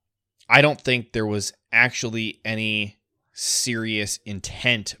job. I don't think there was actually any serious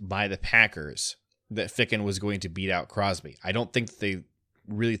intent by the Packers that Ficken was going to beat out Crosby. I don't think they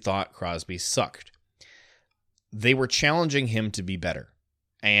really thought Crosby sucked. They were challenging him to be better,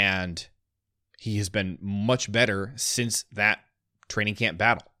 and he has been much better since that training camp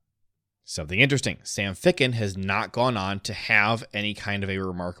battle. Something interesting, Sam Ficken has not gone on to have any kind of a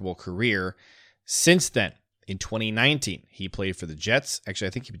remarkable career since then. In 2019, he played for the Jets. Actually,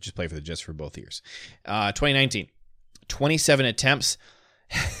 I think he just played for the Jets for both years. 2019, 27 attempts,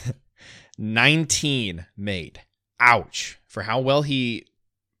 19 made. Ouch. For how well he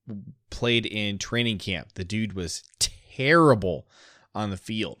played in training camp, the dude was terrible on the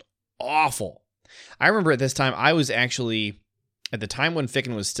field. Awful. I remember at this time, I was actually, at the time when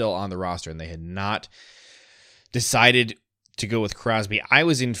Ficken was still on the roster and they had not decided to go with Crosby, I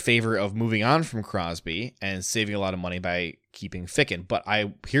was in favor of moving on from Crosby and saving a lot of money by keeping Ficken. But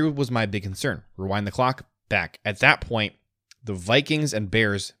here was my big concern. Rewind the clock back. At that point, the Vikings and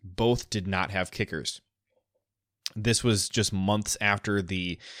Bears both did not have kickers. This was just months after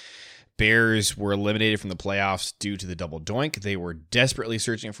the Bears were eliminated from the playoffs due to the double doink. They were desperately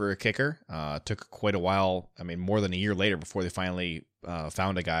searching for a kicker. Took quite a while, more than a year later before they finally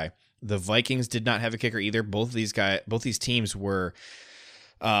found a guy. The Vikings did not have a kicker either. Both these teams were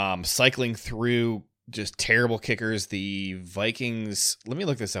cycling through just terrible kickers. The Vikings, let me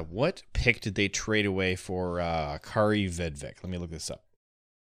look this up. What pick did they trade away for Kari Vedvik? Let me look this up.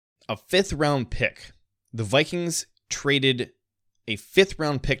 A 5th round pick. The Vikings traded a 5th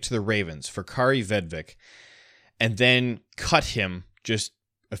round pick to the Ravens for Kari Vedvik and then cut him just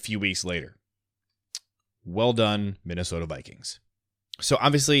a few weeks later. Well done, Minnesota Vikings. So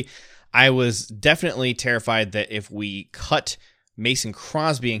obviously, I was definitely terrified that if we cut Mason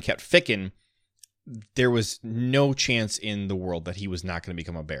Crosby and kept Ficken, there was no chance in the world that he was not going to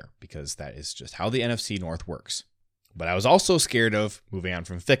become a Bear, because that is just how the NFC North works. But I was also scared of moving on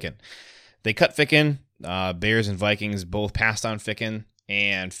from Ficken. They cut Ficken. Bears and Vikings both passed on Ficken,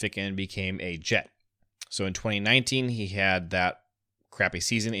 and Ficken became a Jet. So in 2019, he had that crappy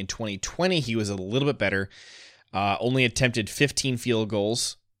season. In 2020, he was a little bit better. Only attempted 15 field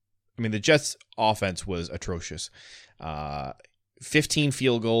goals. The Jets' offense was atrocious. 15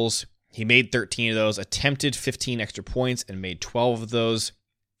 field goals. He made 13 of those, attempted 15 extra points, and made 12 of those.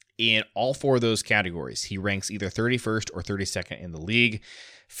 In all 4 of those categories, he ranks either 31st or 32nd in the league.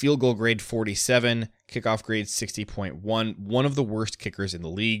 Field goal grade 47, kickoff grade 60.1, one of the worst kickers in the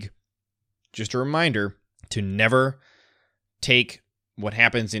league. Just a reminder to never take what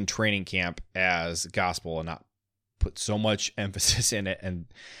happens in training camp as gospel and not put so much emphasis in it. And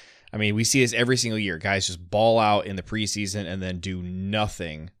we see this every single year. Guys just ball out in the preseason and then do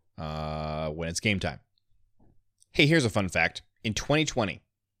nothing when it's game time. Hey, here's a fun fact. In 2020,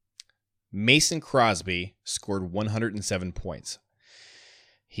 Mason Crosby scored 107 points.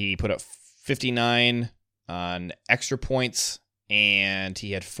 He put up 59 on extra points, and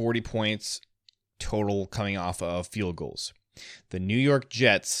he had 40 points total coming off of field goals. The New York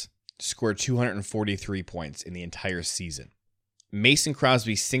Jets scored 243 points in the entire season. Mason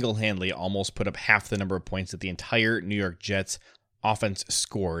Crosby single-handedly almost put up half the number of points that the entire New York Jets offense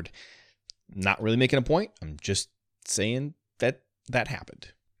scored. Not really making a point. I'm just saying that happened.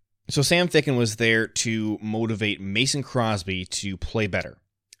 So Sam Ficken was there to motivate Mason Crosby to play better.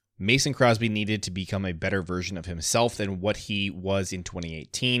 Mason Crosby needed to become a better version of himself than what he was in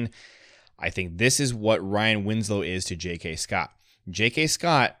 2018. I think this is what Ryan Winslow is to J.K. Scott. J.K.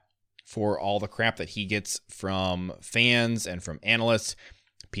 Scott, for all the crap that he gets from fans and from analysts,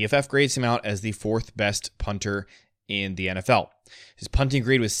 PFF grades him out as the 4th best punter in the NFL. His punting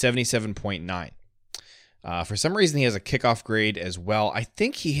grade was 77.9. For some reason, he has a kickoff grade as well. I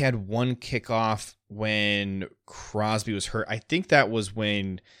think he had one kickoff when Crosby was hurt. I think that was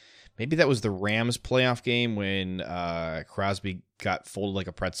maybe that was the Rams playoff game when Crosby got folded like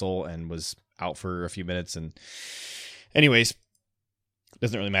a pretzel and was out for a few minutes. And anyways,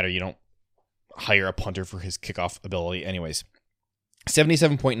 doesn't really matter. You don't hire a punter for his kickoff ability. Anyways,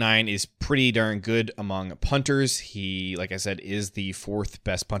 77.9 is pretty darn good among punters. He, like I said, is the 4th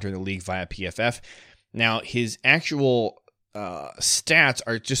best punter in the league via PFF. Now, his actual stats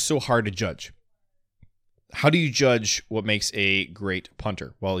are just so hard to judge. How do you judge what makes a great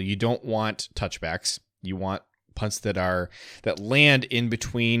punter? Well, you don't want touchbacks. You want punts that land in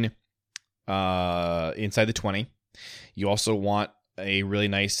between inside the 20. You also want a really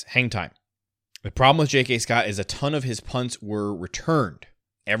nice hang time. The problem with J.K. Scott is a ton of his punts were returned.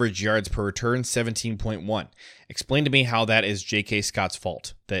 Average yards per return, 17.1. Explain to me how that is J.K. Scott's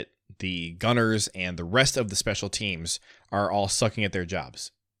fault, that the Gunners and the rest of the special teams are all sucking at their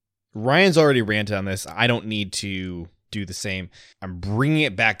jobs. Ryan's already ranted on this. I don't need to do the same. I'm bringing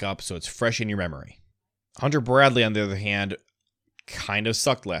it back up so it's fresh in your memory. Hunter Bradley, on the other hand, kind of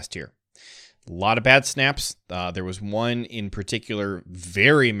sucked last year. A lot of bad snaps. There was one in particular,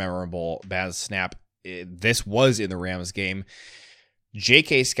 very memorable bad snap. This was in the Rams game.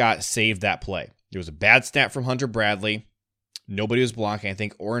 J.K. Scott saved that play. There was a bad snap from Hunter Bradley. Nobody was blocking. I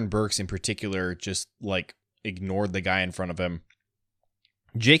think Oren Burks in particular just ignored the guy in front of him.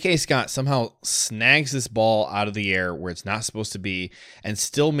 J.K. Scott somehow snags this ball out of the air where it's not supposed to be and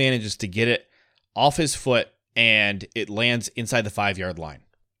still manages to get it off his foot, and it lands inside the 5-yard line.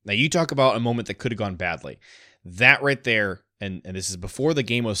 Now, you talk about a moment that could have gone badly. That right there, and this is before the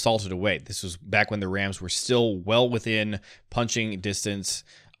game was salted away. This was back when the Rams were still well within punching distance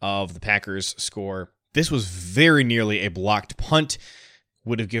of the Packers' score. This was very nearly a blocked punt.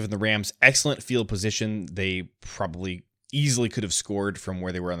 Would have given the Rams excellent field position. They probably easily could have scored from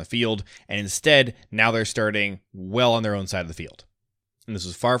where they were on the field. And instead, now they're starting well on their own side of the field. And this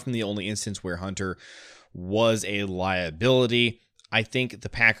was far from the only instance where Hunter was a liability. I think the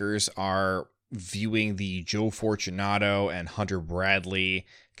Packers are viewing the Joe Fortunato and Hunter Bradley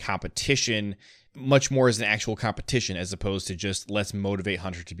competition much more as an actual competition as opposed to just let's motivate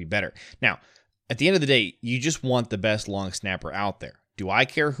Hunter to be better. Now, at the end of the day, you just want the best long snapper out there. Do I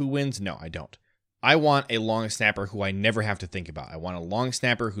care who wins? No, I don't. I want a long snapper who I never have to think about. I want a long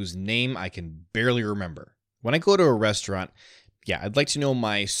snapper whose name I can barely remember. When I go to a restaurant, I'd like to know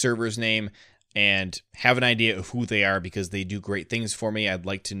my server's name and have an idea of who they are because they do great things for me. I'd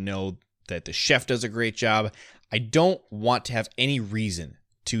like to know that the chef does a great job. I don't want to have any reason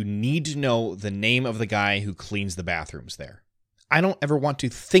to need to know the name of the guy who cleans the bathrooms there. I don't ever want to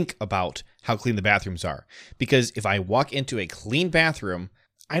think about how clean the bathrooms are because if I walk into a clean bathroom,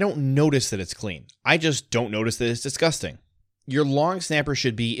 I don't notice that it's clean. I just don't notice that it's disgusting. Your long snapper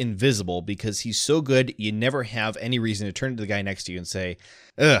should be invisible because he's so good you never have any reason to turn to the guy next to you and say,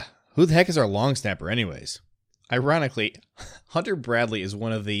 ugh, who the heck is our long snapper anyways? Ironically, Hunter Bradley is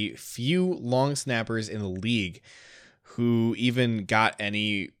one of the few long snappers in the league who even got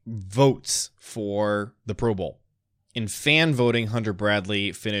any votes for the Pro Bowl. In fan voting, Hunter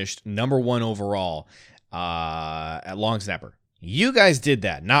Bradley finished number 1 overall at long snapper. You guys did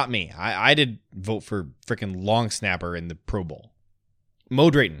that, not me. I did vote for freaking long snapper in the Pro Bowl. Mo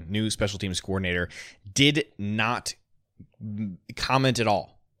Drayton, new special teams coordinator, did not comment at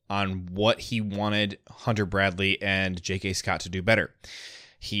all on what he wanted Hunter Bradley and J.K. Scott to do better.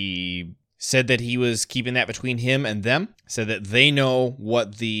 He said that he was keeping that between him and them, said that they know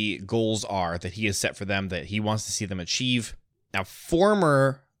what the goals are that he has set for them, that he wants to see them achieve. Now,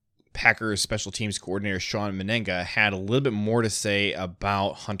 former Packers special teams coordinator Sean Menenga had a little bit more to say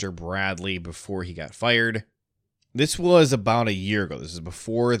about Hunter Bradley before he got fired. This was about a year ago. This is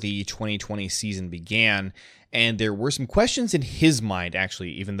before the 2020 season began, and there were some questions in his mind,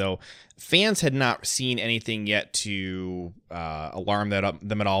 actually, even though fans had not seen anything yet to alarm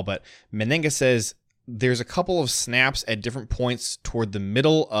them at all. But Menenga says there's a couple of snaps at different points toward the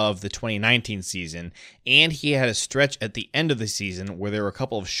middle of the 2019 season, and he had a stretch at the end of the season where there were a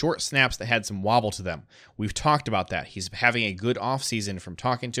couple of short snaps that had some wobble to them. We've talked about that. He's having a good offseason from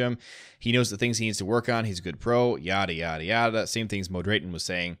talking to him. He knows the things he needs to work on. He's a good pro, yada, yada, yada. Same things Mo Drayton was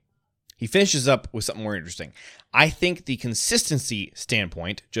saying. He finishes up with something more interesting. I think the consistency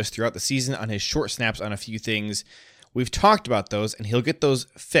standpoint, just throughout the season on his short snaps on a few things, we've talked about those, and he'll get those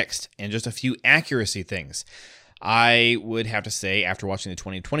fixed, and just a few accuracy things. I would have to say, after watching the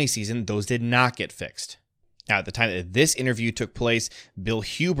 2020 season, those did not get fixed. Now, at the time that this interview took place, Bill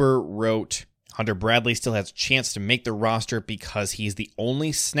Huber wrote, Hunter Bradley still has a chance to make the roster because he's the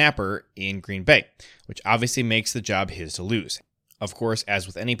only snapper in Green Bay, which obviously makes the job his to lose. Of course, as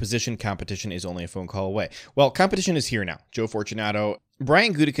with any position, competition is only a phone call away. Well, competition is here now. Joe Fortunato,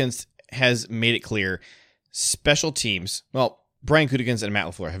 Brian Gutekunst has made it clear special teams, Brian Gutekunst and Matt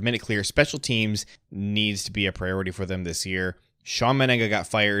LaFleur have made it clear special teams needs to be a priority for them this year. Sean Menenga got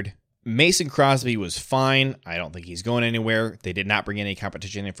fired. Mason Crosby was fine. I don't think he's going anywhere. They did not bring any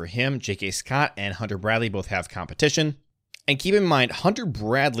competition in for him. J.K. Scott and Hunter Bradley both have competition. And keep in mind, Hunter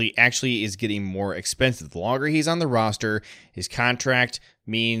Bradley actually is getting more expensive. The longer he's on the roster, his contract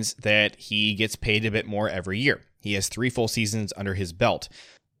means that he gets paid a bit more every year. He has 3 full seasons under his belt.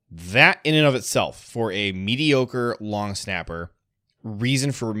 That in and of itself, for a mediocre long snapper,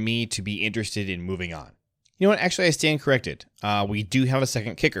 reason for me to be interested in moving on. You know what? Actually, I stand corrected. We do have a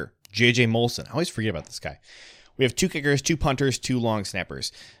second kicker, J.J. Molson. I always forget about this guy. We have 2 kickers, 2 punters, 2 long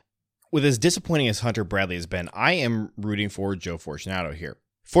snappers. With as disappointing as Hunter Bradley has been, I am rooting for Joe Fortunato here.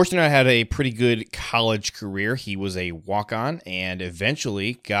 Fortunato had a pretty good college career. He was a walk-on and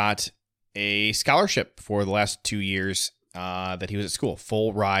eventually got a scholarship for the last 2 years that he was at school.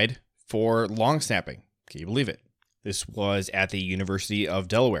 Full ride for long snapping. Can you believe it? This was at the University of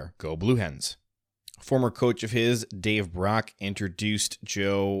Delaware. Go Blue Hens. Former coach of his, Dave Brock, introduced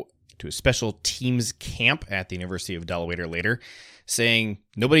Joe to a special teams camp at the University of Delaware later, saying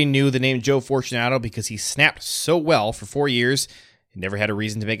nobody knew the name Joe Fortunato because he snapped so well for 4 years and never had a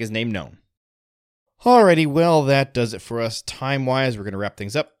reason to make his name known. Alrighty, well, that does it for us time-wise. We're going to wrap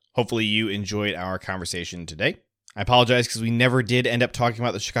things up. Hopefully you enjoyed our conversation today. I apologize because we never did end up talking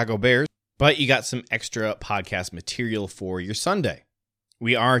about the Chicago Bears, but you got some extra podcast material for your Sunday.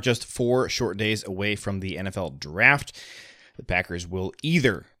 We are just 4 short days away from the NFL draft. The Packers will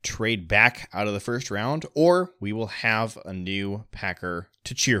either trade back out of the first round or we will have a new Packer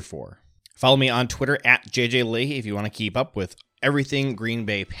to cheer for. Follow me on Twitter at JJ Leahy if you want to keep up with everything Green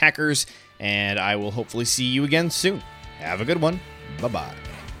Bay Packers, and I will hopefully see you again soon. Have a good one. Bye-bye.